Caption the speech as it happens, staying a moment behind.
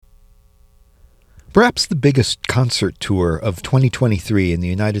Perhaps the biggest concert tour of 2023 in the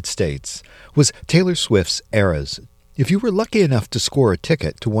United States was Taylor Swift's Eras. If you were lucky enough to score a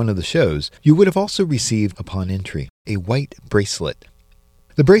ticket to one of the shows, you would have also received, upon entry, a white bracelet.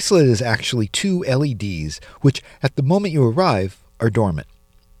 The bracelet is actually 2 LEDs, which at the moment you arrive are dormant.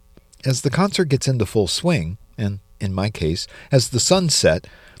 As the concert gets into full swing, and in my case, as the sun sets,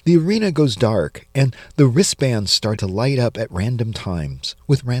 the arena goes dark and the wristbands start to light up at random times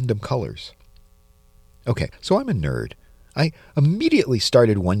with random colors. Okay, so I'm a nerd. I immediately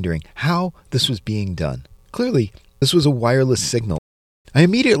started wondering how this was being done. Clearly, this was a wireless signal. I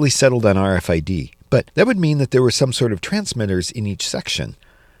immediately settled on RFID, but that would mean that there were some sort of transmitters in each section,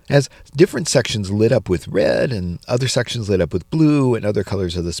 as different sections lit up with red and other sections lit up with blue and other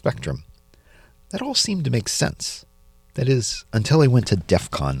colors of the spectrum. That all seemed to make sense. That is, until I went to DEF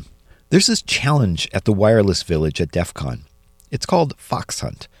CON. There's this challenge at the Wireless Village at DEF CON. It's called Fox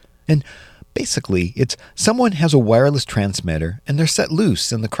Hunt, and basically, it's someone has a wireless transmitter and they're set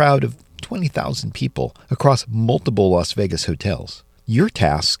loose in the crowd of 20,000 people across multiple Las Vegas hotels. Your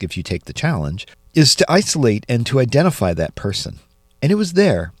task, if you take the challenge, is to isolate and to identify that person. And it was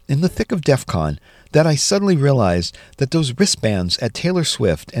there, in the thick of DEF CON, that I suddenly realized that those wristbands at Taylor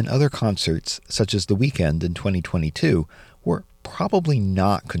Swift and other concerts, such as The Weeknd in 2022, were probably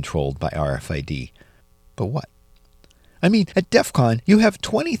not controlled by RFID. But what? I mean, at DEF CON, you have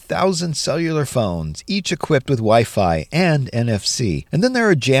 20,000 cellular phones, each equipped with Wi-Fi and NFC. And then there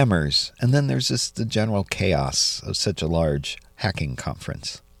are jammers, and then there's just the general chaos of such a large hacking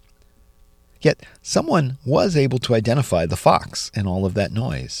conference. Yet, someone was able to identify the Fox in all of that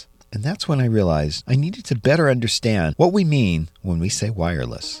noise. And that's when I realized I needed to better understand what we mean when we say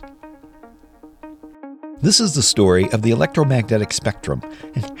wireless. This is the story of the electromagnetic spectrum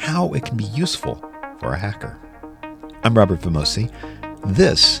and how it can be useful for a hacker. I'm Robert Vamosi.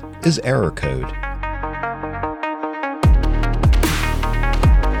 This is Error Code.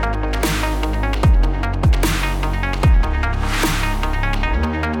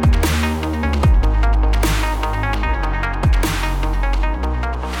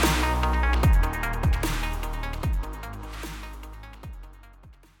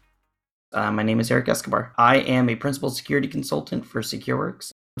 My name is Eric Escobar. I am a principal security consultant for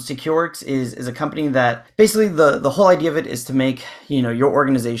SecureWorks. SecureWorks is a company that basically the whole idea of it is to make your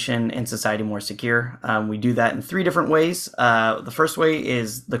organization and society more secure. We do that in 3 different ways. The first way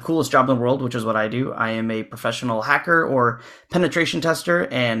is the coolest job in the world, which is what I do. I am a professional hacker or penetration tester,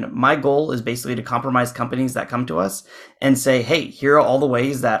 and my goal is basically to compromise companies that come to us and say, hey, here are all the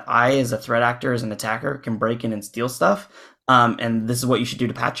ways that I, as a threat actor, as an attacker, can break in and steal stuff. And this is what you should do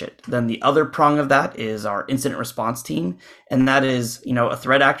to patch it. Then the other prong of that is our incident response team. And that is, a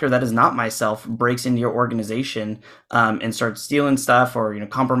threat actor that is not myself breaks into your organization and starts stealing stuff or,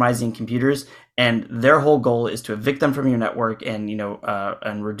 compromising computers. And their whole goal is to evict them from your network and,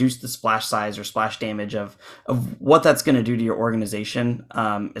 and reduce the splash size or splash damage of what that's going to do to your organization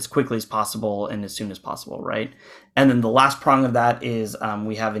as quickly as possible and as soon as possible, right? And then the last prong of that is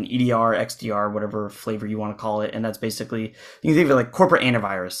we have an EDR, XDR, whatever flavor you want to call it. And that's basically, you can think of it like corporate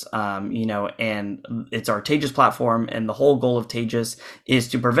antivirus, and it's our Taegis platform. And the whole goal of Taegis is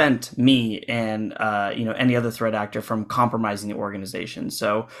to prevent me and, any other threat actor from compromising the organization.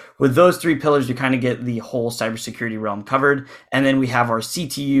 So with those 3 pillars, you kind of get the whole cybersecurity realm covered. And then we have our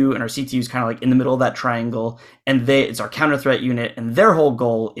CTU, and our CTU is kind of like in the middle of that triangle. And it's our counter threat unit. And their whole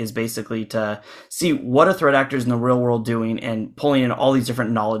goal is basically to see what are threat actors in the real world doing and pulling in all these different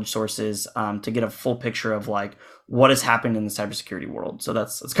knowledge sources to get a full picture of like what is happening in the cybersecurity world. So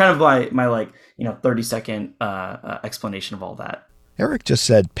that's kind of my 30-second explanation of all that. Eric just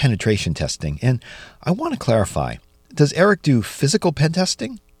said penetration testing, and I want to clarify. Does Eric do physical pen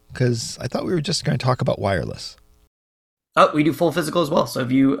testing? Because I thought we were just going to talk about wireless. Oh, we do full physical as well. So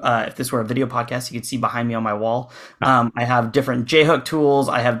if this were a video podcast, you could see behind me on my wall. I have different J-hook tools.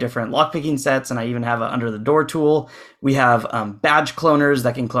 I have different lockpicking sets, and I even have an under the door tool. We have badge cloners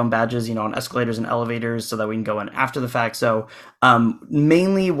that can clone badges, on escalators and elevators so that we can go in after the fact. So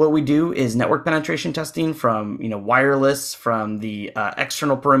mainly what we do is network penetration testing from, wireless, from the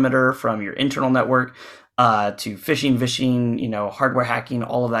external perimeter, from your internal network. To phishing, vishing, hardware hacking,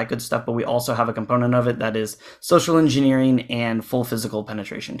 all of that good stuff. But we also have a component of it that is social engineering and full physical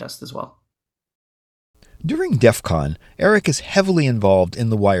penetration test as well. During DEF CON, Eric is heavily involved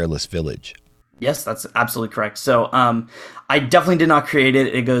in the Wireless Village. Yes, that's absolutely correct. So I definitely did not create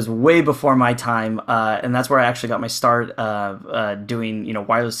it. It goes way before my time. And that's where I actually got my start doing,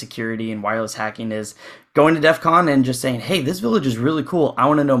 wireless security and wireless hacking is going to DEF CON and just saying, hey, this village is really cool. I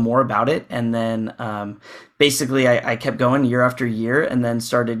want to know more about it. And then basically I kept going year after year and then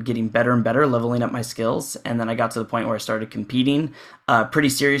started getting better and better, leveling up my skills. And then I got to the point where I started competing pretty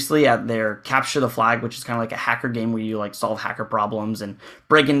seriously at their Capture the Flag, which is kind of like a hacker game where you like solve hacker problems and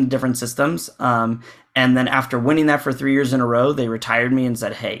break into different systems. And then after winning that for 3 years in a row, they retired me and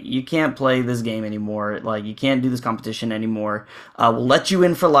said, hey, you can't play this game anymore. Like, you can't do this competition anymore. We'll let you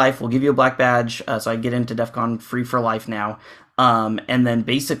in for life. We'll give you a black badge. So I get into DEF CON free for life now. And then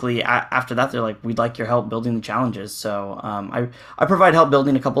basically after that, they're like, we'd like your help building the challenges. So I provide help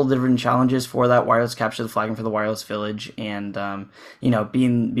building a couple of different challenges for that wireless Capture the Flag and for the wireless village. And,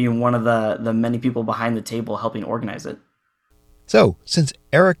 being one of the many people behind the table helping organize it. So, since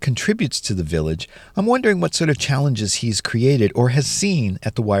Eric contributes to the village, I'm wondering what sort of challenges he's created or has seen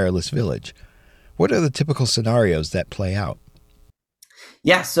at the wireless village. What are the typical scenarios that play out?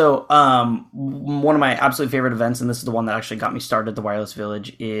 Yeah, so one of my absolute favorite events, and this is the one that actually got me started at the wireless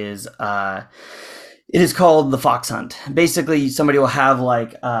village, is it is called the Fox Hunt. Basically, somebody will have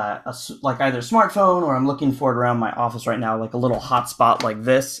like either a smartphone, or I'm looking for it around my office right now, like a little hotspot like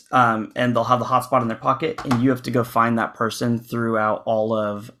this, and they'll have the hotspot in their pocket, and you have to go find that person throughout all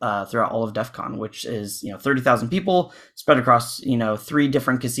of DEF CON, which is 30,000 people spread across 3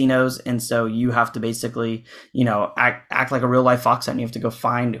 different casinos, and so you have to basically act like a real life Fox Hunt. You have to go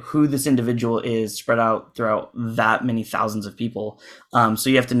find who this individual is spread out throughout that many thousands of people. So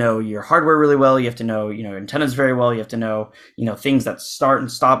you have to know your hardware really well. You have to know your antennas very well. You have to know things that start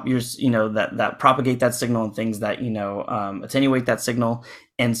and stop your that propagate that signal, and things that attenuate that signal.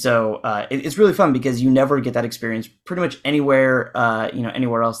 And so it's really fun because you never get that experience pretty much anywhere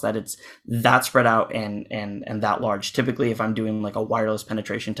anywhere else that it's that spread out and that large. Typically, if I'm doing like a wireless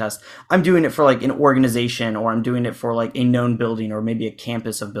penetration test, I'm doing it for like an organization, or I'm doing it for like a known building, or maybe a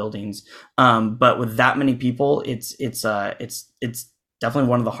campus of buildings. But with that many people, it's definitely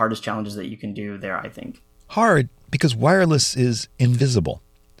one of the hardest challenges that you can do there, I think. Hard because wireless is invisible.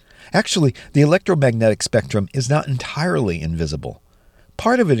 Actually, the electromagnetic spectrum is not entirely invisible.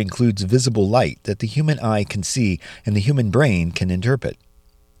 Part of it includes visible light that the human eye can see and the human brain can interpret.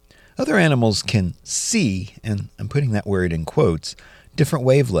 Other animals can see, and I'm putting that word in quotes, different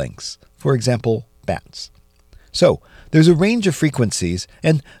wavelengths, for example, bats. So, there's a range of frequencies,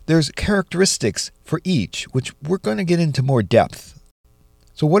 and there's characteristics for each, which we're going to get into more depth.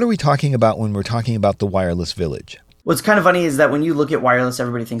 So what are we talking about when we're talking about the wireless village? What's kind of funny is that when you look at wireless,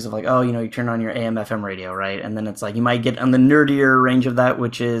 everybody thinks of like, oh, you turn on your AM, FM radio, right? And then it's like you might get on the nerdier range of that,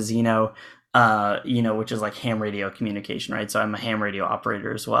 which is, which is like ham radio communication, right? So I'm a ham radio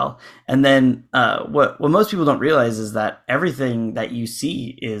operator as well. And then what most people don't realize is that everything that you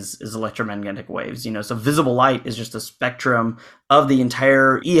see is electromagnetic waves. So visible light is just a spectrum of the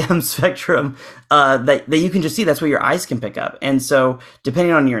entire EM spectrum that you can just see. That's what your eyes can pick up. And so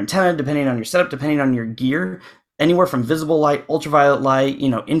depending on your antenna, depending on your setup, depending on your gear, anywhere from visible light, ultraviolet light,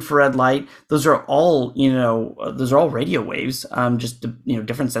 infrared light, those are all radio waves. Different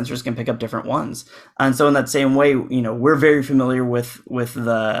sensors can pick up different ones. And so in that same way, we're very familiar with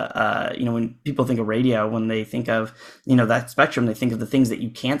the, when people think of radio, when they think of, that spectrum, they think of the things that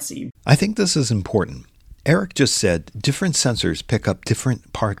you can't see. I think this is important. Eric just said different sensors pick up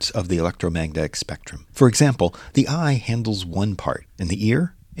different parts of the electromagnetic spectrum. For example, the eye handles one part, and the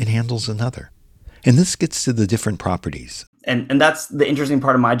ear, it handles another. And this gets to the different properties. And that's the interesting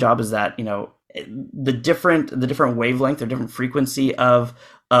part of my job, is that, the different wavelength, the different frequency of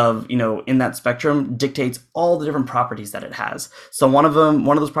in that spectrum dictates all the different properties that it has. So one of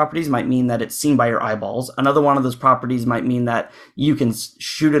those properties might mean that it's seen by your eyeballs. Another one of those properties might mean that you can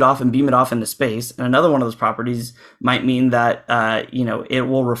shoot it off and beam it off into space. And another one of those properties might mean that it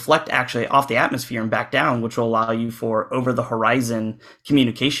will reflect actually off the atmosphere and back down, which will allow you for over the horizon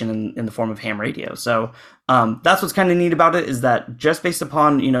communication in the form of ham radio. So that's what's kind of neat about it, is that just based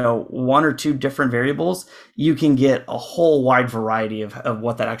upon, one or two different variables, you can get a whole wide variety of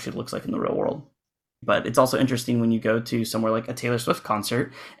what that actually looks like in the real world. But it's also interesting when you go to somewhere like a Taylor Swift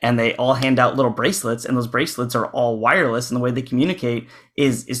concert and they all hand out little bracelets, and those bracelets are all wireless, and the way they communicate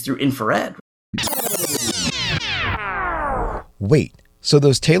is through infrared. Wait, so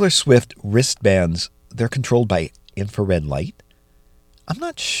those Taylor Swift wristbands, they're controlled by infrared light? I'm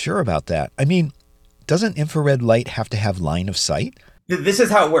not sure about that. I mean, doesn't infrared light have to have line of sight? This is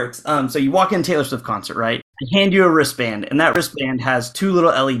how it works. So you walk in Taylor Swift concert, right? They hand you a wristband, and that wristband has 2 little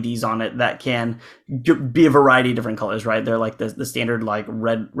LEDs on it that can be a variety of different colors, right? They're like the standard like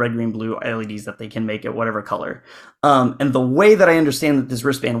red, green, blue LEDs that they can make at whatever color. And the way that I understand that this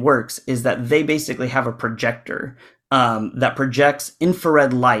wristband works is that they basically have a projector that projects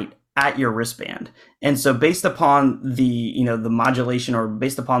infrared light at your wristband. And so based upon the modulation, or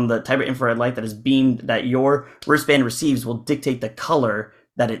based upon the type of infrared light that is beamed that your wristband receives, will dictate the color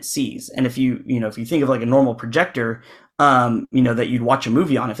that it sees. And if you think of like a normal projector, that you'd watch a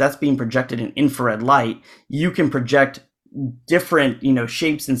movie on, if that's being projected in infrared light, you can project different,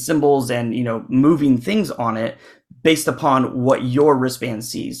 shapes and symbols and, moving things on it based upon what your wristband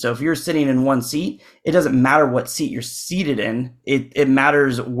sees. So if you're sitting in one seat, it doesn't matter what seat you're seated in. It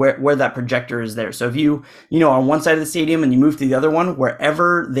matters where that projector is there. So if you on one side of the stadium and you move to the other one,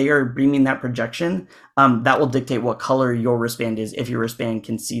 wherever they are beaming that projection, that will dictate what color your wristband is, if your wristband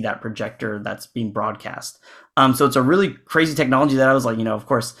can see that projector that's being broadcast. So it's a really crazy technology that I was like, of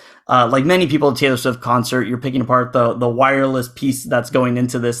course, like many people at Taylor Swift concert, you're picking apart the wireless piece that's going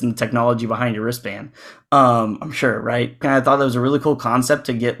into this and the technology behind your wristband. I'm sure, right? And I thought that was a really cool concept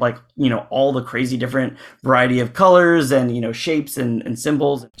to get like, all the crazy different variety of colors and, shapes and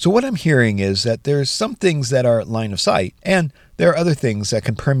symbols. So what I'm hearing is that there's some things that are line of sight, and there are other things that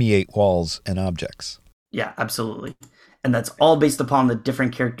can permeate walls and objects. Yeah, absolutely. And that's all based upon the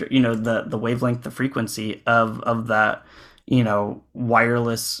different character, the wavelength, the frequency of that,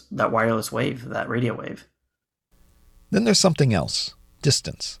 wireless wave, that radio wave. Then there's something else,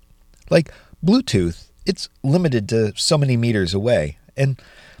 distance. Like Bluetooth, it's limited to so many meters away. And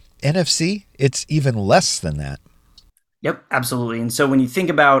NFC, it's even less than that. Yep, absolutely. And so when you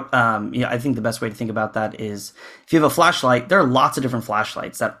think about, I think the best way to think about that is if you have a flashlight, there are lots of different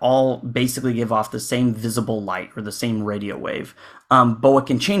flashlights that all basically give off the same visible light or the same radio wave. But what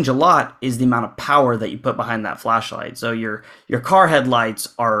can change a lot is the amount of power that you put behind that flashlight. So your car headlights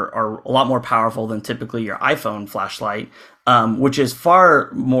are a lot more powerful than typically your iPhone flashlight, which is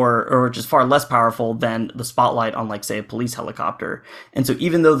far less powerful than the spotlight on, like, say, a police helicopter. And so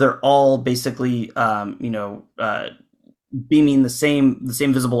even though they're all basically, beaming the same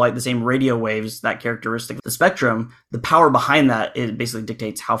visible light, the same radio waves, that characteristic of the spectrum, the power behind that, it basically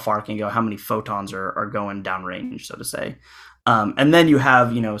dictates how far it can go, how many photons are going downrange, so to say. And then you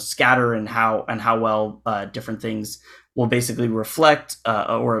have, scatter and how well different things will basically reflect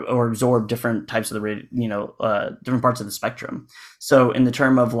or absorb different types of the different parts of the spectrum. So in the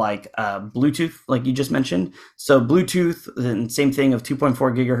term of like Bluetooth, like you just mentioned, so Bluetooth, the same thing of 2.4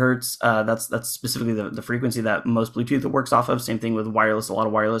 gigahertz. That's specifically the frequency that most Bluetooth works off of. Same thing with wireless. A lot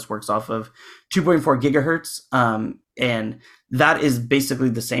of wireless works off of 2.4 gigahertz. And that is basically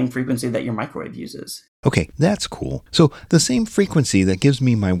the same frequency that your microwave uses. Okay, that's cool. So the same frequency that gives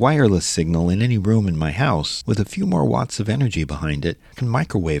me my wireless signal in any room in my house, with a few more watts of energy behind it, can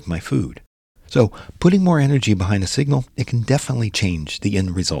microwave my food. So putting more energy behind a signal, it can definitely change the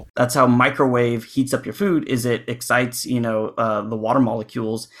end result. That's how microwave heats up your food, is it excites, the water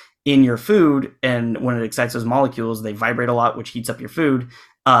molecules in your food. And when it excites those molecules, they vibrate a lot, which heats up your food.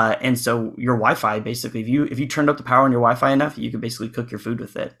 And so your Wi-Fi, basically, if you turned up the power on your Wi-Fi enough, you could basically cook your food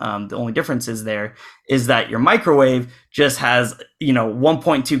with it. The only difference is that your microwave just has,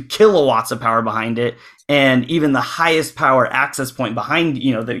 1.2 kilowatts of power behind it. And even the highest power access point behind, I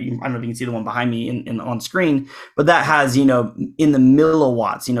don't know if you can see the one behind me on screen, but that has, in the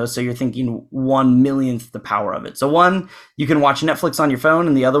milliwatts, so you're thinking 1/1,000,000th the power of it. So one, you can watch Netflix on your phone,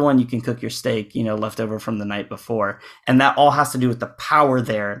 and the other one, you can cook your steak, left over from the night before. And that all has to do with the power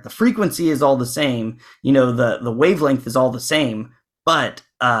there. The frequency is all the same, the wavelength is all the same, but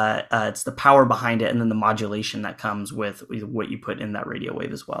it's the power behind it and then the modulation that comes with what you put in that radio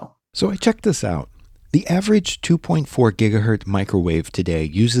wave as well. So I checked this out. The average 2.4 gigahertz microwave today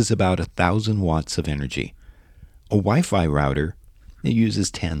uses about 1,000 watts of energy. A Wi-Fi router, it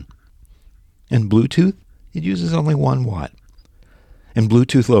uses 10. And Bluetooth, it uses only 1 watt. And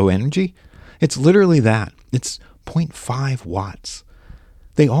Bluetooth Low Energy, it's literally that. It's 0.5 watts.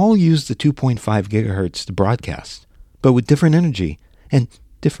 They all use the 2.5 gigahertz to broadcast, but with different energy and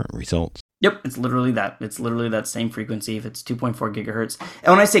different results. Yep, it's literally that. It's literally that same frequency if it's 2.4 gigahertz.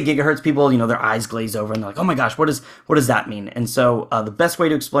 And when I say gigahertz, people, their eyes glaze over and they're like, "Oh my gosh, what does that mean?" And so the best way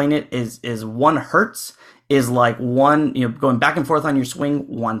to explain it is 1 hertz is like one, going back and forth on your swing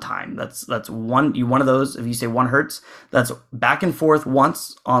one time. That's one of those. If you say 1 hertz, that's back and forth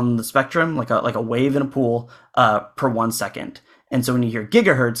once on the spectrum, like a wave in a pool per 1 second. And so when you hear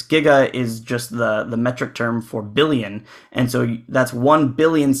gigahertz, giga is just the metric term for billion. And so that's 1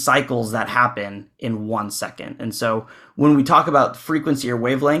 billion cycles that happen in 1 second. And so when we talk about frequency or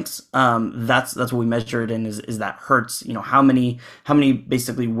wavelengths, that's what we measure it in is that hertz, how many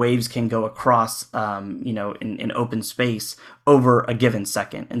basically waves can go across, in open space over a given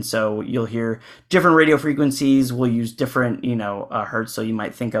second. And so you'll hear different radio frequencies will use different, hertz. So you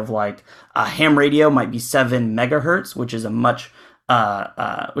might think of like a ham radio might be 7 megahertz, which is a much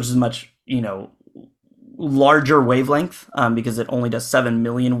much, larger wavelength, because it only does 7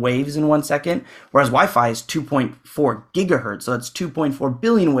 million waves in 1 second, whereas Wi-Fi is 2.4 gigahertz, so that's 2.4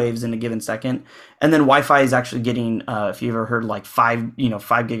 billion waves in a given second. And then Wi-Fi is actually getting, if you've ever heard like 5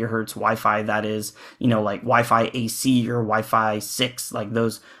 gigahertz Wi-Fi, that is, like Wi-Fi AC or Wi-Fi 6, like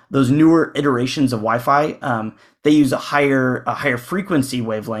those newer iterations of Wi-Fi, they use a higher frequency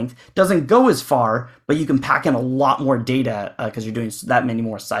wavelength. Doesn't go as far, but you can pack in a lot more data because you're doing that many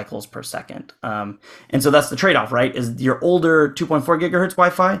more cycles per second. And so that's the trade-off, right? Is your older 2.4 gigahertz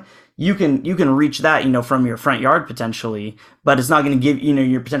Wi-Fi, you can reach that, from your front yard potentially, but it's not going to give,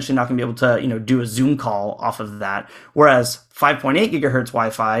 you're potentially not going to be able to, do a Zoom call off of that. Whereas 5.8 gigahertz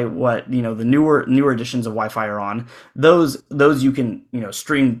Wi-Fi, what, the newer editions of Wi-Fi are on, those you can,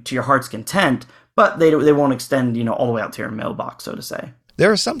 stream to your heart's content, but they won't extend, all the way out to your mailbox, so to say.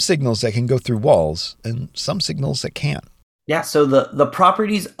 There are some signals that can go through walls and some signals that can't. Yeah, so the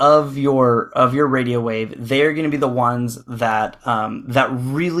properties of your radio wave, they're going to be the ones that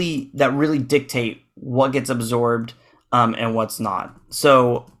really dictate what gets absorbed and what's not.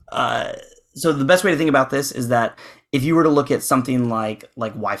 So the best way to think about this is that if you were to look at something like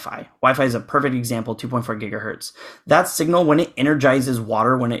Wi-Fi is a perfect example, 2.4 gigahertz. That signal, when it energizes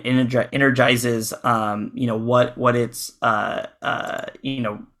water, when it energizes, what it's,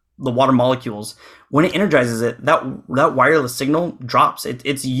 the water molecules, when it energizes it, that wireless signal drops.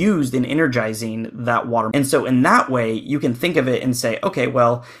 It's used in energizing that water. And so in that way, you can think of it and say, okay,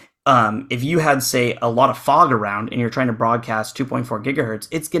 well, if you had, say, a lot of fog around and you're trying to broadcast 2.4 gigahertz,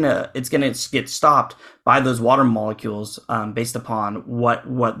 it's gonna get stopped by those water molecules based upon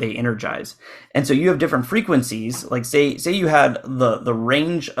what they energize. And so you have different frequencies. Like say you had the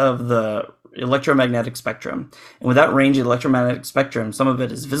range of the electromagnetic spectrum, and with that range of electromagnetic spectrum, some of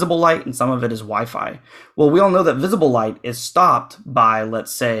it is visible light and some of it is Wi-Fi. Well, we all know that visible light is stopped by,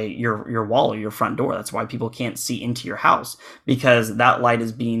 let's say, your wall or your front door. That's why people can't see into your house, because that light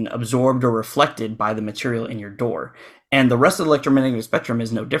is being absorbed or reflected by the material in your door. And the rest of the electromagnetic spectrum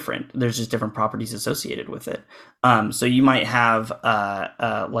is no different. There's just different properties associated with it. So you might have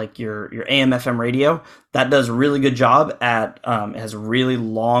like your AM FM radio that does a really good job at has really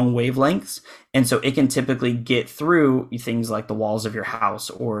long wavelengths, and so it can typically get through things like the walls of your house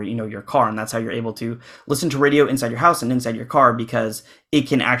or your car, and that's how you're able to listen to radio inside your house and inside your car, because it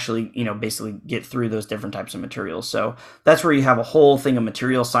can actually basically get through those different types of materials. So that's where you have a whole thing of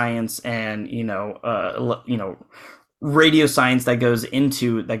material science and radio science that goes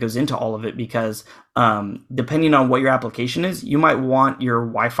into all of it, because depending on what your application is, you might want your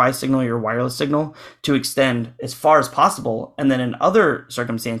Wi-Fi signal, your wireless signal, to extend as far as possible, and then in other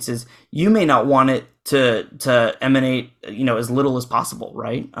circumstances you may not want it to emanate as little as possible,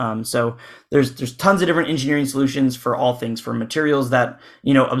 right? So there's tons of different engineering solutions for all things, from materials that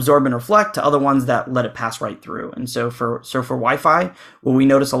absorb and reflect to other ones that let it pass right through. And so for Wi-Fi, what we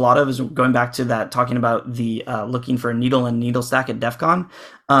notice a lot of is, going back to that, talking about the looking for a needle and needle stack at DEF CON,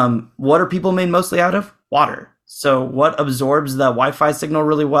 what are people made mostly out of? Water. So what absorbs the Wi-Fi signal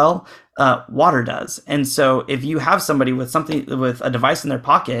really well? Water does. And so if you have somebody with a device in their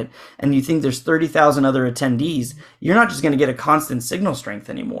pocket and you think there's 30,000 other attendees, you're not just going to get a constant signal strength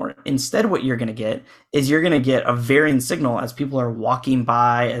anymore. Instead, what you're going to get is you're going to get a varying signal as people are walking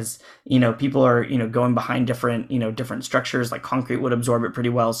by, as people are going behind different structures. Like concrete would absorb it pretty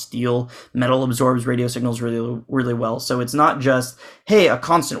well. Metal absorbs radio signals really, really well. So it's not just, hey, a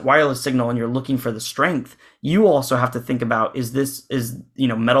constant wireless signal and you're looking for the strength. You also have to think about, is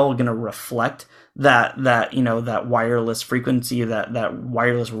metal going to reflect that wireless frequency, that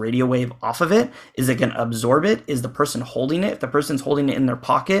wireless radio wave off of it? Is it going to absorb it? Is the person holding it? If the person's holding it in their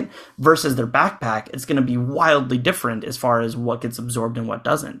pocket versus their backpack, it's going to be wildly different as far as what gets absorbed and what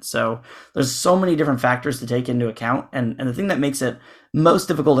doesn't. So there's so many different factors to take into account. And the thing that makes it most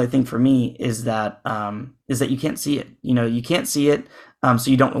difficult, I think, for me is that you can't see it. You can't see it,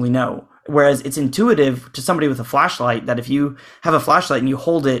 so you don't really know. Whereas it's intuitive to somebody with a flashlight that if you have a flashlight and you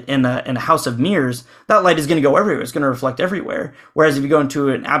hold it in a house of mirrors, that light is going to go everywhere. It's going to reflect everywhere. Whereas if you go into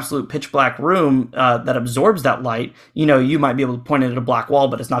an absolute pitch black room that absorbs that light, you might be able to point it at a black wall,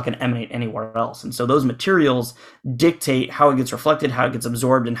 but it's not going to emanate anywhere else. And so those materials dictate how it gets reflected, how it gets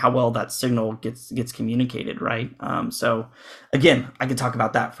absorbed, and how well that signal gets communicated, right? So again, I could talk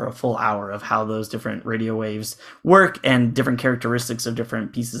about that for a full hour of how those different radio waves work and different characteristics of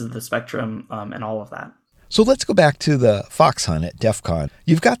different pieces of the spectrum and all of that. So let's go back to the fox hunt at DEF CON.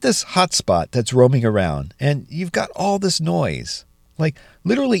 You've got this hotspot that's roaming around, and you've got all this noise. Like,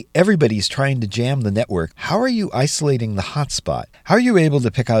 literally everybody's trying to jam the network. How are you isolating the hotspot? How are you able to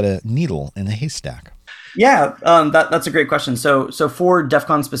pick out a needle in a haystack? Yeah, that's a great question. So for DEF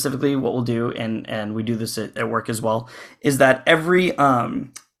CON specifically, what we'll do, and we do this at work as well, is that every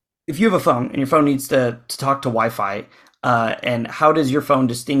if you have a phone and your phone needs to talk to Wi-Fi, and how does your phone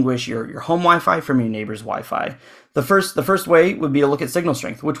distinguish your home Wi-Fi from your neighbor's Wi-Fi? The first way would be to look at signal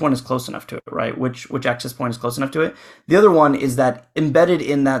strength. Which one is close enough to it, right? Which access point is close enough to it? The other one is that embedded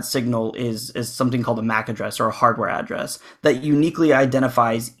in that signal is something called a MAC address or a hardware address that uniquely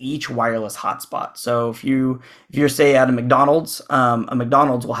identifies each wireless hotspot. So if you're say at a McDonald's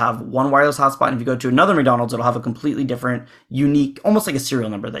will have one wireless hotspot, and if you go to another McDonald's, it'll have a completely different, unique, almost like a serial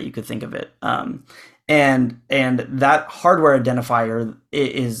number that you could think of it. And that hardware identifier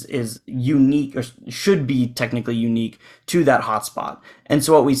is unique, or should be technically unique to that hotspot. And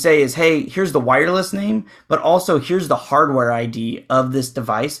so what we say is, hey, here's the wireless name, but also here's the hardware ID of this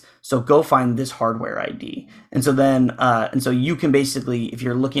device. So go find this hardware ID. And so then and so you can basically, if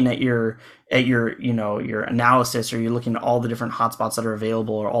you're looking at your your analysis, or you're looking at all the different hotspots that are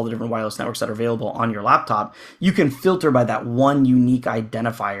available, or all the different wireless networks that are available on your laptop, you can filter by that one unique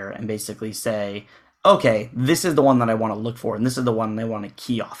identifier and basically say, okay, this is the one that I want to look for, and this is the one I want to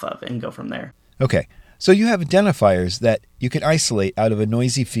key off of, and go from there. Okay, so you have identifiers that you can isolate out of a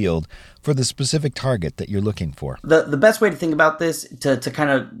noisy field for the specific target that you're looking for. The best way to think about this, to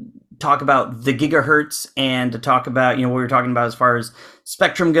kind of talk about the gigahertz, and to talk about what we were talking about as far as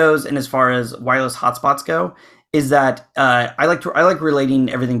spectrum goes, and as far as wireless hotspots go, is that I like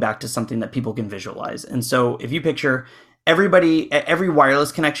relating everything back to something that people can visualize. And so if you picture every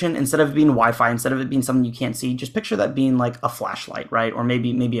wireless connection, instead of it being Wi-Fi, instead of it being something you can't see, just picture that being like a flashlight, right? Or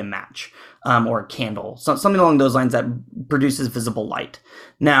maybe a match, or a candle, something along those lines that produces visible light.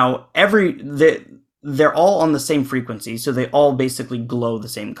 Now, they're all on the same frequency, so they all basically glow the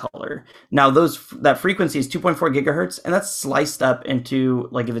same color. Now, that frequency is 2.4 gigahertz, and that's sliced up into,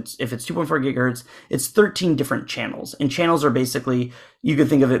 like, if it's 2.4 gigahertz, it's 13 different channels. And channels are basically, you could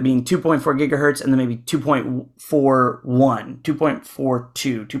think of it being 2.4 gigahertz, and then maybe 2.41,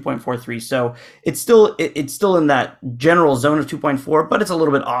 2.42, 2.43. So it's still in that general zone of 2.4, but it's a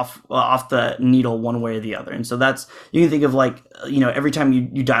little bit off the needle one way or the other. And so you can think of, like, every time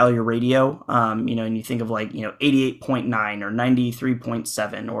you dial your radio, and you think of, like, 88.9 or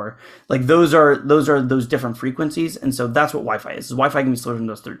 93.7, or like those are those different frequencies. And so that's what Wi-Fi is. Wi-Fi can be split into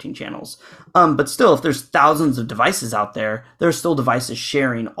those 13 channels. But still, if there's thousands of devices out there, there's still devices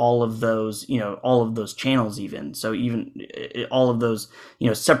sharing all of those channels, even so, even all of those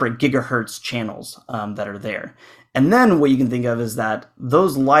separate gigahertz channels that are there. And then what you can think of is that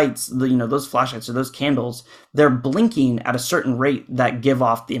those lights, those flashlights or those candles, they're blinking at a certain rate that give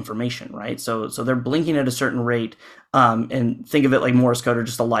off the information, right? So they're blinking at a certain rate, and think of it like Morse code, or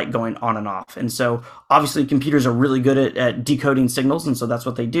just a light going on and off. And so obviously computers are really good at decoding signals, and so that's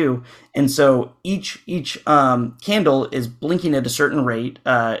what they do. And so each candle is blinking at a certain rate,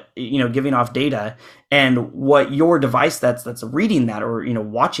 giving off data. And what your device that's reading that, or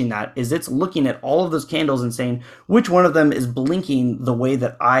watching that, is it's looking at all of those candles and saying which one of them is blinking the way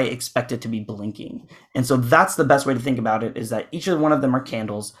that I expect it to be blinking. And so that's the best way to think about it, is that each of one of them are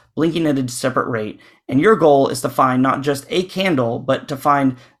candles blinking at a separate rate. And your goal is to find not just a candle, but to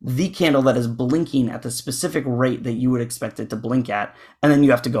find the candle that is blinking at the specific rate that you would expect it to blink at. And then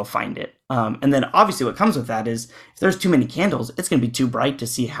you have to go find it. And then obviously what comes with that is, if there's too many candles, it's going to be too bright to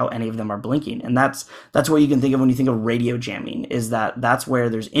see how any of them are blinking. And that's what you can think of when you think of radio jamming, is that's where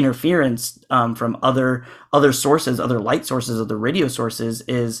there's interference from other sources, other light sources, other radio sources.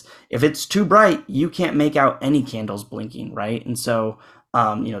 Is if it's too bright, you can't make out any candles blinking, right? And so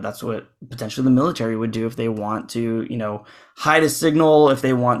that's what potentially the military would do if they want to, hide a signal, if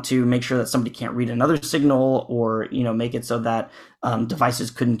they want to make sure that somebody can't read another signal, or, make it so that devices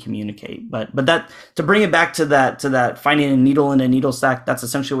couldn't communicate. But that, to bring it back to that finding a needle in a needle stack, that's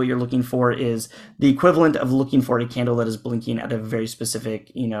essentially what you're looking for, is the equivalent of looking for a candle that is blinking at a very specific,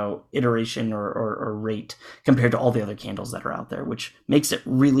 iteration or rate compared to all the other candles that are out there, which makes it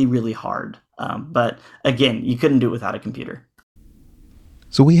really, really hard. But again, you couldn't do it without a computer.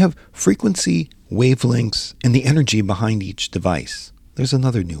 So we have frequency, wavelengths, and the energy behind each device. There's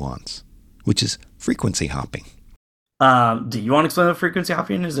another nuance, which is frequency hopping. Do you want to explain what frequency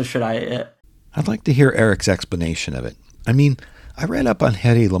hopping is, or should I? I'd like to hear Eric's explanation of it. I mean, I read up on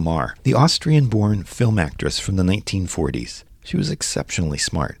Hedy Lamarr, the Austrian-born film actress from the 1940s. She was exceptionally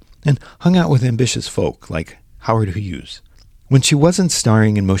smart and hung out with ambitious folk like Howard Hughes. When she wasn't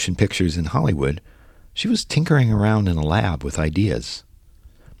starring in motion pictures in Hollywood, she was tinkering around in a lab with ideas.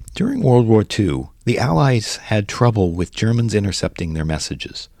 During World War II, the Allies had trouble with Germans intercepting their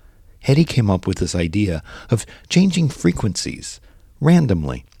messages. Hedy came up with this idea of changing frequencies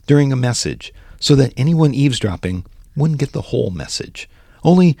randomly during a message so that anyone eavesdropping wouldn't get the whole message,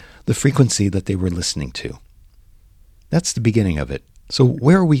 only the frequency that they were listening to. That's the beginning of it. So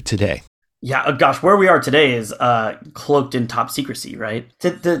where are we today? Yeah, gosh, where we are today is cloaked in top secrecy, right?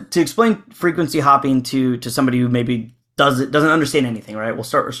 To explain frequency hopping to somebody who maybe doesn't understand anything, right? We'll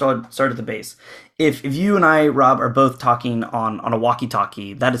start at the base. If you and I, Rob, are both talking on a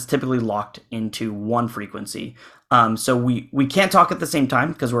walkie-talkie, that is typically locked into one frequency. So we can't talk at the same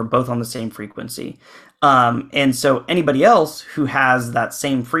time because we're both on the same frequency. And so anybody else who has that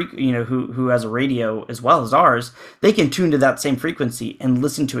same who has a radio as well as ours, they can tune to that same frequency and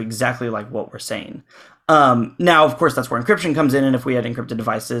listen to exactly like what we're saying. Now, of course, that's where encryption comes in. And if we had encrypted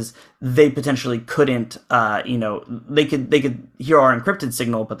devices, they potentially couldn't, they could hear our encrypted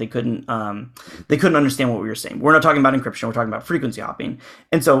signal, but they couldn't understand what we were saying. We're not talking about encryption. We're talking about frequency hopping.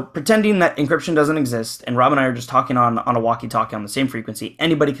 And so pretending that encryption doesn't exist and Rob and I are just talking on a walkie-talkie on the same frequency,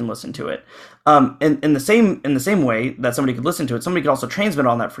 anybody can listen to it. In the same way that somebody could listen to it, somebody could also transmit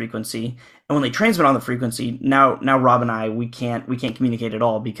on that frequency. And when they transmit on the frequency, now Rob and I, we can't communicate at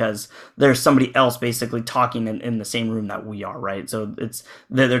all because there's somebody else basically talking in the same room that we are, right? So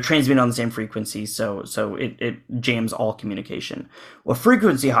they're transmitting on the same frequency, so it jams all communication. What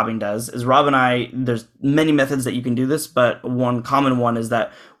frequency hopping does is Rob and I, there's many methods that you can do this, but one common one is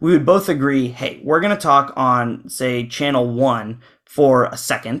that we would both agree, hey, we're going to talk on, say, channel 1 for a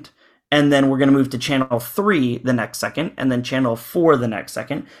second, and then we're going to move to channel 3 the next second, and then channel 4 the next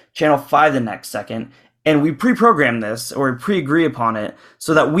second, channel 5 the next second. And we pre-program this or pre-agree upon it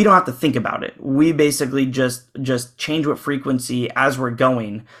so that we don't have to think about it. We basically just change what frequency as we're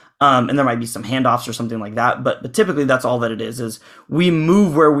going. And there might be some handoffs or something like that. But typically that's all that it is we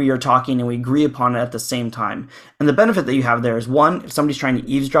move where we are talking and we agree upon it at the same time. And the benefit that you have there is, one, if somebody's trying to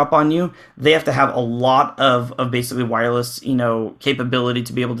eavesdrop on you, they have to have a lot of basically wireless, capability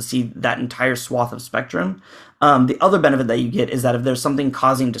to be able to see that entire swath of spectrum. The other benefit that you get is that if there's something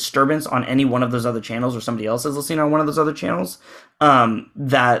causing disturbance on any one of those other channels or somebody else is listening on one of those other channels,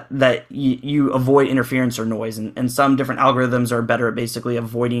 that you avoid interference or noise. And some different algorithms are better at basically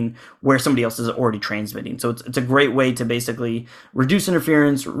avoiding where somebody else is already transmitting. So it's a great way to basically reduce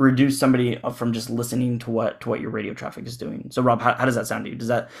interference, reduce somebody from just listening to what your radio traffic is doing. So Rob, how does that sound to you? Does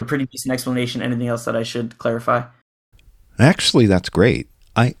that a pretty decent explanation? Anything else that I should clarify? Actually, that's great.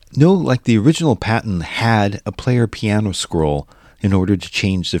 I know, like, the original patent had a player piano scroll in order to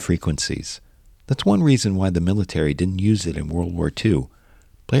change the frequencies. That's one reason why the military didn't use it in World War II.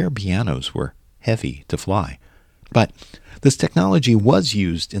 Player pianos were heavy to fly. But this technology was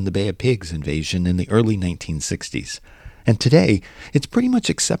used in the Bay of Pigs invasion in the early 1960s. And today, it's pretty much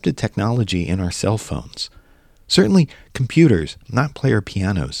accepted technology in our cell phones. Certainly, computers, not player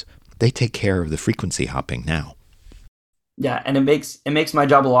pianos, they take care of the frequency hopping now. Yeah, and it makes my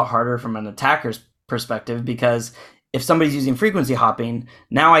job a lot harder from an attacker's perspective, because if somebody's using frequency hopping,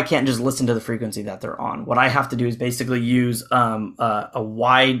 now I can't just listen to the frequency that they're on. What I have to do is basically use a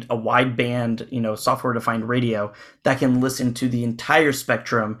wide band, software defined radio that can listen to the entire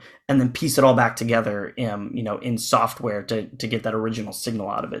spectrum and then piece it all back together, in software to get that original signal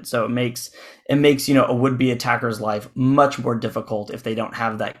out of it. So it makes a would-be attacker's life much more difficult if they don't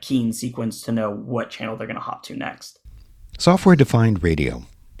have that keying sequence to know what channel they're going to hop to next. Software-defined radio.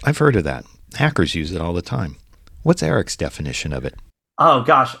 I've heard of that. Hackers use it all the time. What's Eric's definition of it? Oh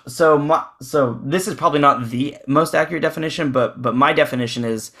gosh, so this is probably not the most accurate definition, but my definition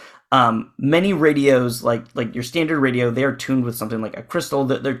is many radios, like your standard radio, they're tuned with something like a crystal.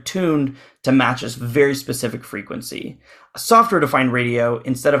 That they're tuned to match a very specific frequency. A software-defined radio,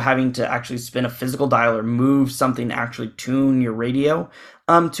 instead of having to actually spin a physical dial or move something to actually tune your radio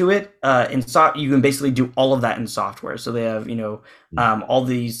to it, you can basically do all of that in software. So they have all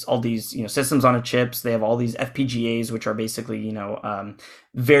these systems on a chips. They have all these FPGAs, which are basically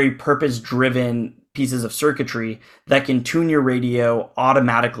very purpose-driven pieces of circuitry that can tune your radio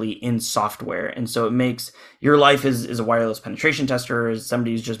automatically in software. And so it makes your life as a wireless penetration tester, as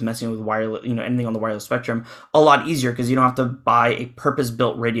somebody who's just messing with wireless, anything on the wireless spectrum, a lot easier, because you don't have to buy a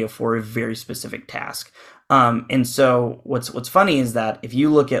purpose-built radio for a very specific task. And so what's funny is that if you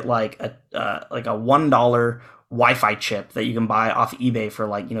look at like a $1 Wi-Fi chip that you can buy off eBay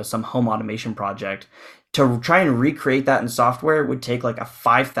for some home automation project, to try and recreate that in software would take like a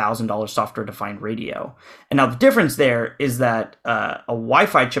 $5,000 software-defined radio. And now the difference there is that a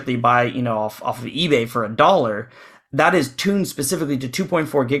Wi-Fi chip that you buy, off of eBay for $1, that is tuned specifically to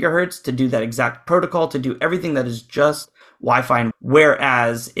 2.4 gigahertz to do that exact protocol, to do everything that is just Wi-Fi.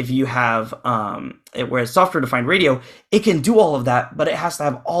 Whereas if you have whereas software-defined radio, it can do all of that, but it has to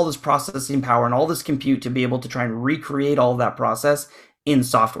have all this processing power and all this compute to be able to try and recreate all of that process in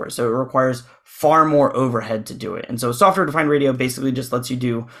software. So it requires far more overhead to do it. And so software-defined radio basically just lets you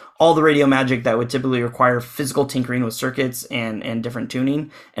do all the radio magic that would typically require physical tinkering with circuits and different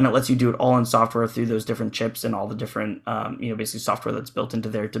tuning, and it lets you do it all in software through those different chips and all the different basically software that's built into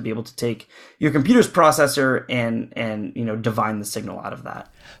there to be able to take your computer's processor and divine the signal out of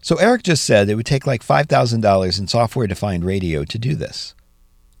that. So Eric just said it would take like $5,000 in software-defined radio to do this.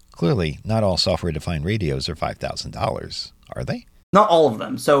 Clearly, not all software-defined radios are $5,000, are they? Not all of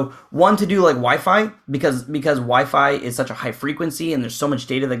them. So one, to do like Wi-Fi, because Wi-Fi is such a high frequency and there's so much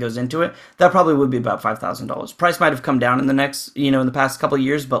data that goes into it, that probably would be about $5,000. Price might have come down in the past couple of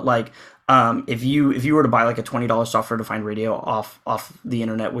years, but like if you were to buy like a $20 software-defined radio off the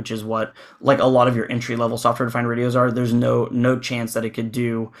internet, which is what like a lot of your entry-level software-defined radios are, there's no chance that it could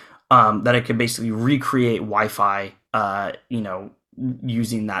do that it could basically recreate Wi-Fi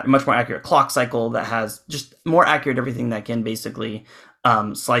using that much more accurate clock cycle that has just more accurate everything that can basically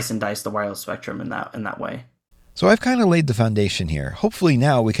slice and dice the wireless spectrum in that way. So I've kind of laid the foundation here. Hopefully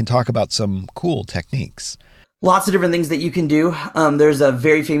now we can talk about some cool techniques. Lots of different things that you can do. There's a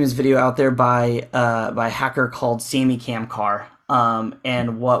very famous video out there by a hacker called Sammy Kamkar.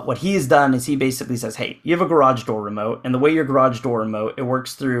 And what he has done is he basically says, hey, you have a garage door remote, and the way your garage door remote, it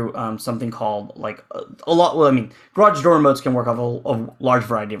works through something called like garage door remotes can work off a large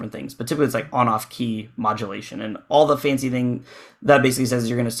variety of different things, but typically it's like on-off key modulation, and all the fancy thing that basically says is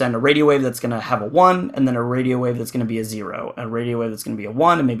you're going to send a radio wave that's going to have a 1, and then a radio wave that's going to be a 0, a radio wave that's going to be a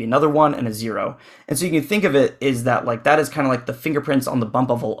 1, and maybe another 1 and a 0. And so you can think of it is that like that is kind of like the fingerprints on the bump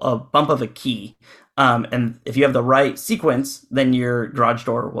of a key. And if you have the right sequence, then your garage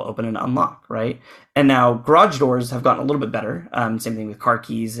door will open and unlock, right? And now garage doors have gotten a little bit better. Same thing with car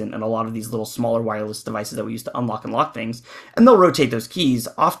keys and a lot of these little smaller wireless devices that we use to unlock and lock things. And they'll rotate those keys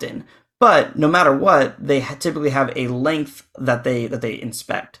often. But no matter what, they typically have a length that they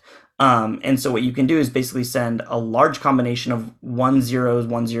inspect. And so what you can do is basically send a large combination of 1 zeros,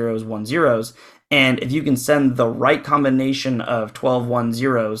 1 zeros, 1 zeros. And if you can send the right combination of 12 1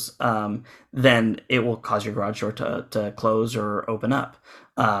 zeros, then it will cause your garage door to close or open up,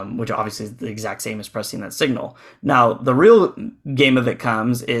 which obviously is the exact same as pressing that signal. Now, the real game of it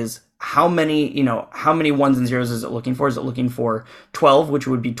comes is how many ones and zeros is it looking for? Is it looking for 12, which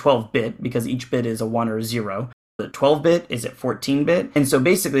would be 12-bit, because each bit is a 1 or a 0? Is it 12-bit? Is it 14-bit? And so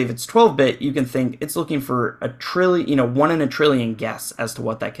basically, if it's 12-bit, you can think it's looking for a trillion, 1 in a trillion guess as to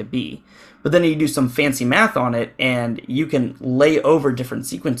what that could be. But then you do some fancy math on it, and you can lay over different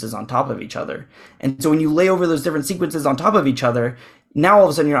sequences on top of each other. And so when you lay over those different sequences on top of each other, now all of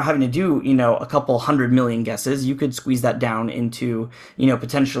a sudden you're not having to do, a couple 100 million guesses. You could squeeze that down into,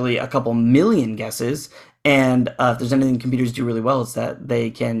 potentially a couple million guesses. And if there's anything computers do really well, it's that they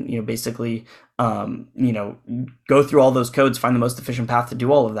can, basically, go through all those codes, find the most efficient path to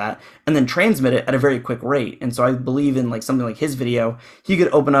do all of that, and then transmit it at a very quick rate. And so I believe in like something like his video, he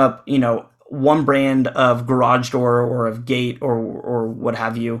could open up, one brand of garage door or of gate or what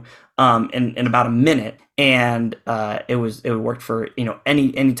have you in about a minute, and it worked for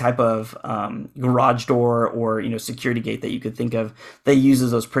any type of garage door or security gate that you could think of that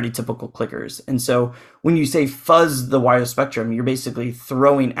uses those pretty typical clickers. And so when you say fuzz the wireless spectrum, you're basically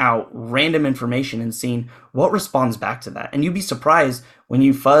throwing out random information and seeing what responds back to that. And you'd be surprised when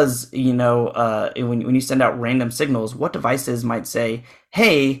you fuzz, when you send out random signals, what devices might say,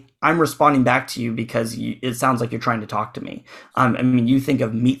 hey, I'm responding back to you because it sounds like you're trying to talk to me. You think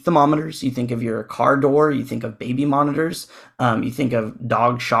of meat thermometers, you think of your car door, you think of baby monitors, you think of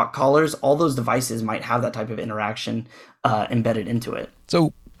dog shock collars. All those devices might have that type of interaction embedded into it.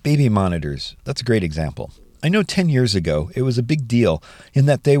 So baby monitors, that's a great example. I know 10 years ago, it was a big deal in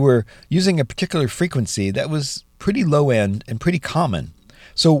that they were using a particular frequency that was pretty low end and pretty common.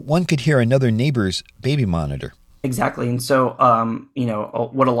 So one could hear another neighbor's baby monitor. Exactly. And so,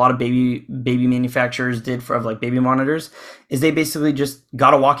 what a lot of baby manufacturers did for like baby monitors is they basically just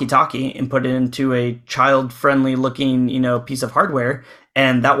got a walkie-talkie and put it into a child-friendly looking, piece of hardware.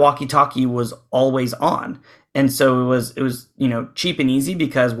 And that walkie-talkie was always on. And so it was cheap and easy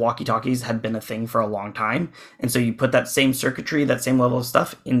because walkie-talkies had been a thing for a long time. And so you put that same circuitry, that same level of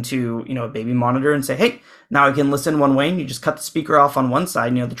stuff into, a baby monitor and say, hey, now I can listen one way, and you just cut the speaker off on one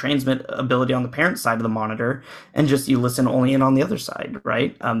side, the transmit ability on the parent side of the monitor, and just you listen only in on the other side,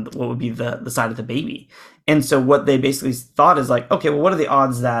 right? What would be the side of the baby. And so what they basically thought is like, okay, well, what are the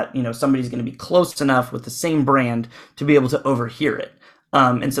odds that, somebody's going to be close enough with the same brand to be able to overhear it?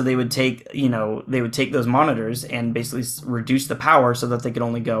 And so they would take those monitors and basically reduce the power so that they could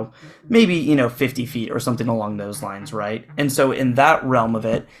only go maybe, 50 feet or something along those lines, right? And so in that realm of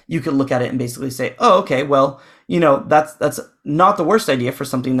it, you could look at it and basically say, oh, okay, well, that's not the worst idea for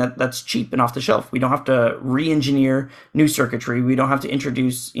something that's cheap and off the shelf. We don't have to re-engineer new circuitry. We don't have to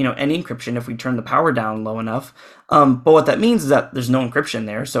introduce, any encryption if we turn the power down low enough. But what that means is that there's no encryption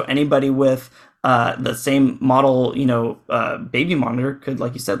there. So anybody with the same model, baby monitor could,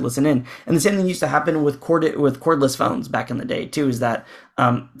 like you said, listen in. And the same thing used to happen with cordless phones back in the day too, is that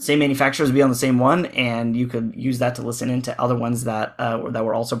same manufacturers would be on the same one, and you could use that to listen into other ones that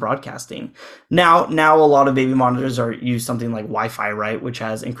were also broadcasting. Now a lot of baby monitors use something like Wi-Fi, right, which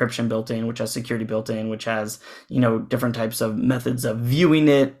has encryption built in, which has security built in, which has different types of methods of viewing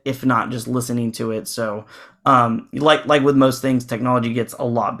it, if not just listening to it. So like with most things, technology gets a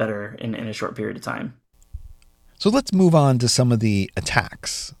lot better in a short period of time. So let's move on to some of the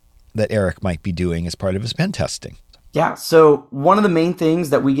attacks that Eric might be doing as part of his pen testing. Yeah, so one of the main things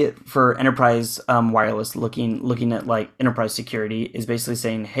that we get for enterprise wireless, looking at like enterprise security, is basically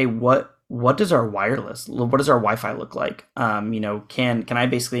saying, hey, what does our Wi-Fi look like? Can I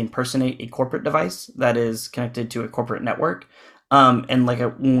basically impersonate a corporate device that is connected to a corporate network? And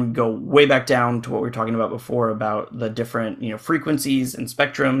when we go way back down to what we were talking about before about the different, frequencies and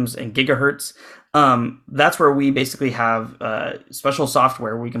spectrums and gigahertz, that's where we basically have special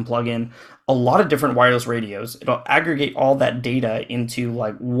software where we can plug in a lot of different wireless radios. It'll aggregate all that data into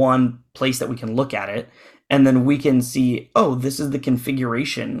like one place that we can look at it. And then we can see, oh, this is the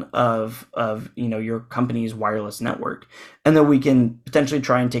configuration of your company's wireless network. And then we can potentially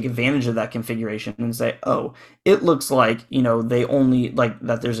try and take advantage of that configuration and say, oh, it looks like, they only like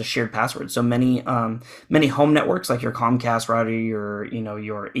that there's a shared password. So many home networks, like your Comcast router,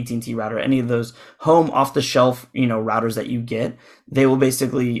 your AT&T router, any of those home off the shelf, routers that you get, they will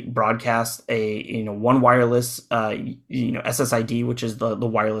basically broadcast a, one wireless, SSID, which is the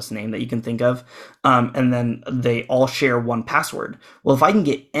wireless name that you can think of. And then they all share one password. Well, if I can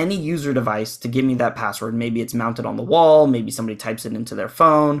get any user device to give me that password, maybe it's mounted on the wall, maybe somebody types it into their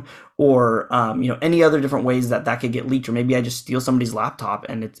phone, or any other different ways that could get leaked, or maybe I just steal somebody's laptop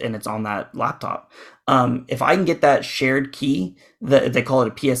and it's on that laptop. If I can get that shared key, they call it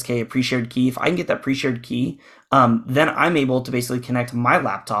a PSK, a pre-shared key. If I can get that pre-shared key, then I'm able to basically connect my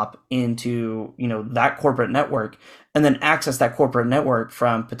laptop into that corporate network, and then access that corporate network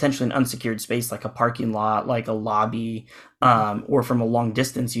from potentially an unsecured space like a parking lot, like a lobby, or from a long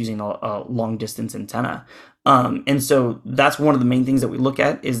distance using a long distance antenna. And so that's one of the main things that we look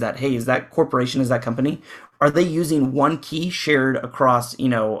at, is that, hey, is that corporation, is that company, are they using one key shared across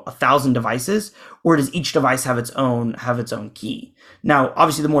 1,000 devices, or does each device have its own key? Now,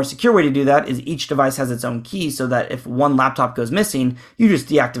 obviously, the more secure way to do that is each device has its own key, so that if one laptop goes missing, you just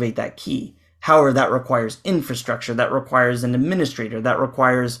deactivate that key. However, that requires infrastructure, that requires an administrator, that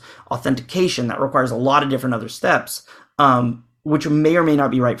requires authentication, that requires a lot of different other steps, which may or may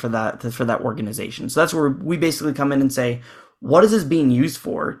not be right for that organization. So that's where we basically come in and say, what is this being used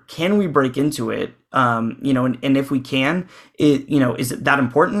for? Can we break into it? And if we can, is it that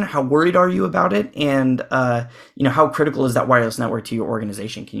important? How worried are you about it? And, how critical is that wireless network to your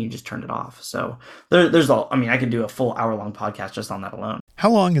organization? Can you just turn it off? So I could do a full hour-long podcast just on that alone. How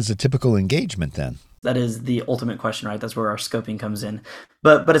long is a typical engagement then? That is the ultimate question, right? That's where our scoping comes in.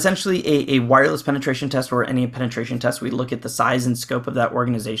 But essentially a wireless penetration test, or any penetration test, we look at the size and scope of that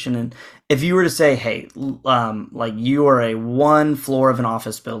organization. And if you were to say, hey, like you are a one floor of an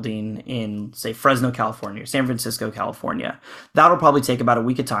office building in, say, Fresno, California, or San Francisco, California, that'll probably take about a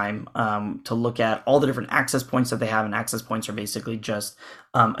week of time to look at all the different access points that they have. And access points are basically just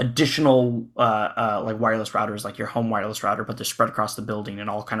additional like wireless routers, like your home wireless router, but they're spread across the building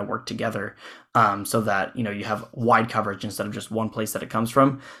and all kind of work together, so that you have wide coverage instead of just one place that it comes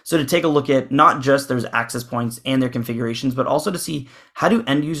from. So to take a look at not just those access points and their configurations, but also to see, how do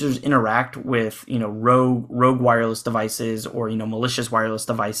end users interact with rogue wireless devices, or malicious wireless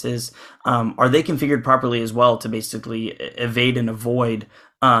devices? Are they configured properly as well to basically evade and avoid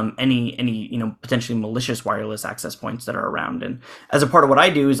any potentially malicious wireless access points that are around? And as a part of what I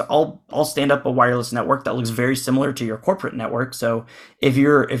do is I'll stand up a wireless network that looks very similar to your corporate network. So if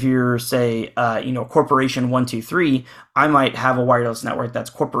you're say corporation 123, I might have a wireless network that's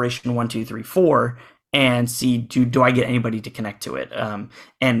corporation 1234, and see, do I get anybody to connect to it?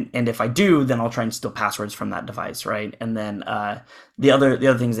 And if I do, then I'll try and steal passwords from that device, right? And then the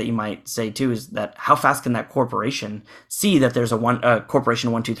other things that you might say too is that, how fast can that corporation see that there's a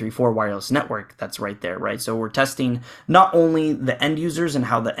corporation 1234 wireless network that's right there, right? So we're testing not only the end users and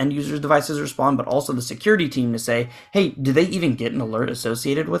how the end users' devices respond, but also the security team to say, hey, do they even get an alert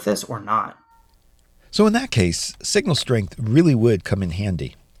associated with this or not? So in that case, signal strength really would come in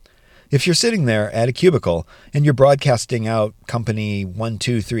handy. If you're sitting there at a cubicle and you're broadcasting out company 1,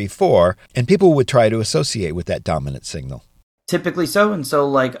 2, 3, 4, and people would try to associate with that dominant signal. Typically so. And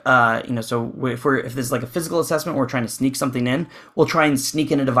so if there's like a physical assessment, we're trying to sneak something in, we'll try and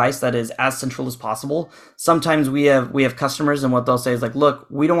sneak in a device that is as central as possible. Sometimes we have customers, and what they'll say is like, look,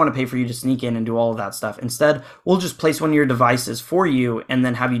 we don't want to pay for you to sneak in and do all of that stuff. Instead, we'll just place one of your devices for you and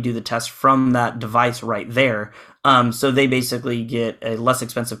then have you do the test from that device right there. So they basically get a less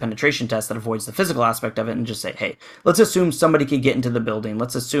expensive penetration test that avoids the physical aspect of it, and just say, hey, let's assume somebody could get into the building.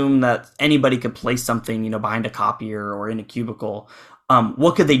 Let's assume that anybody could place something, behind a copier or in a cubicle.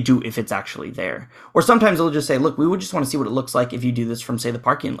 What could they do if it's actually there? Or sometimes they'll just say, look, we would just want to see what it looks like if you do this from, say, a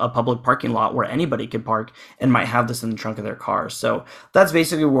public parking lot where anybody could park and might have this in the trunk of their car. So that's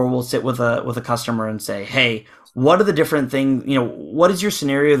basically where we'll sit with a customer and say, hey, what are the different things, what is your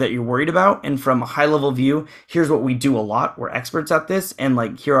scenario that you're worried about? And from a high level view, here's what we do a lot. We're experts at this. And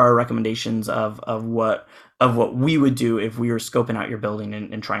like, here are our recommendations of what we would do if we were scoping out your building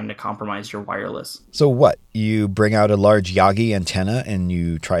and trying to compromise your wireless. So what? You bring out a large Yagi antenna and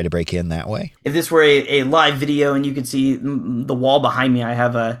you try to break in that way? If this were a live video and you could see the wall behind me, I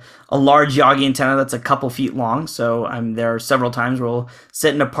have a large Yagi antenna that's a couple feet long. So there are several times where we'll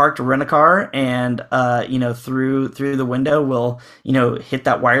sit in a park to rent a car and, through the window, we'll, hit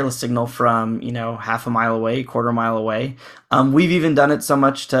that wireless signal from, half a mile away, quarter mile away. We've even done it so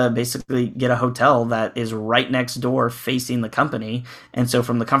much to basically get a hotel that is right next door facing the company. And so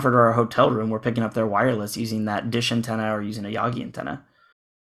from the comfort of our hotel room, we're picking up their wireless using that dish antenna or using a Yagi antenna.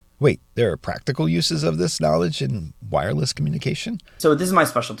 Wait, there are practical uses of this knowledge in wireless communication? So this is my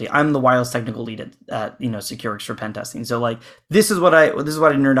specialty. I'm the wireless technical lead at SecureWorks for pen testing. So like this is what I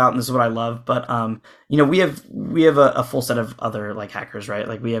nerd out and this is what I love. But we have a full set of other like hackers, right?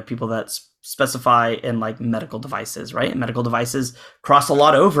 Like we have people that specify in like medical devices, right? And medical devices cross a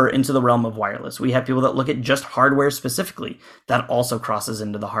lot over into the realm of wireless. We have people that look at just hardware specifically. That also crosses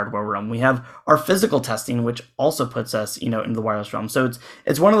into the hardware realm. We have our physical testing, which also puts us, into the wireless realm. So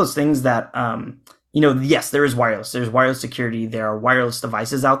it's one of those things that, yes, there is wireless. There's wireless security. There are wireless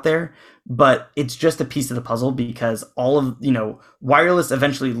devices out there, but it's just a piece of the puzzle because all of, wireless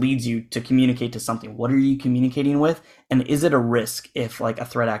eventually leads you to communicate to something. What are you communicating with? And is it a risk if like a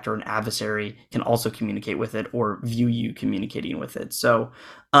threat actor or an adversary can also communicate with it or view you communicating with it? So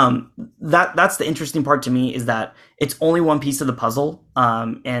that's the interesting part to me is that it's only one piece of the puzzle.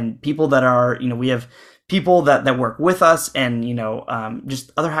 And people that are, we have people that work with us and,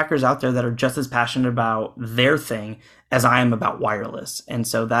 just other hackers out there that are just as passionate about their thing as I am about wireless. And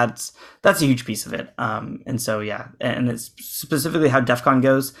so that's a huge piece of it. And so, yeah, and it's specifically how DEF CON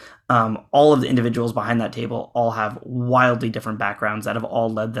goes. All of the individuals behind that table all have wildly different backgrounds that have all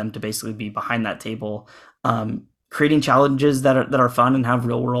led them to basically be behind that table, creating challenges that are fun and have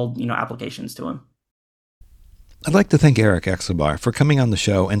real world, applications to them. I'd like to thank Eric Escobar for coming on the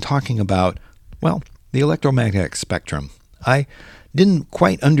show and talking about, the electromagnetic spectrum. I didn't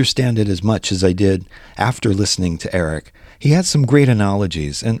quite understand it as much as I did after listening to Eric. He had some great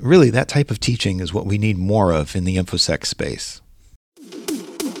analogies, and really that type of teaching is what we need more of in the InfoSec space.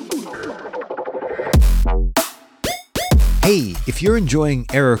 Hey, if you're enjoying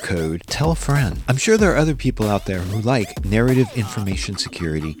Error Code, tell a friend. I'm sure there are other people out there who like narrative information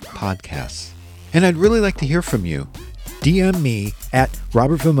security podcasts. And I'd really like to hear from you. DM me at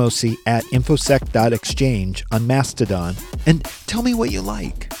robertvamosi@infosec.exchange on Mastodon and tell me what you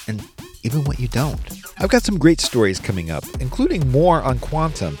like and even what you don't. I've got some great stories coming up, including more on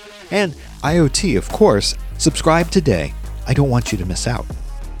quantum and IoT, of course. Subscribe today. I don't want you to miss out.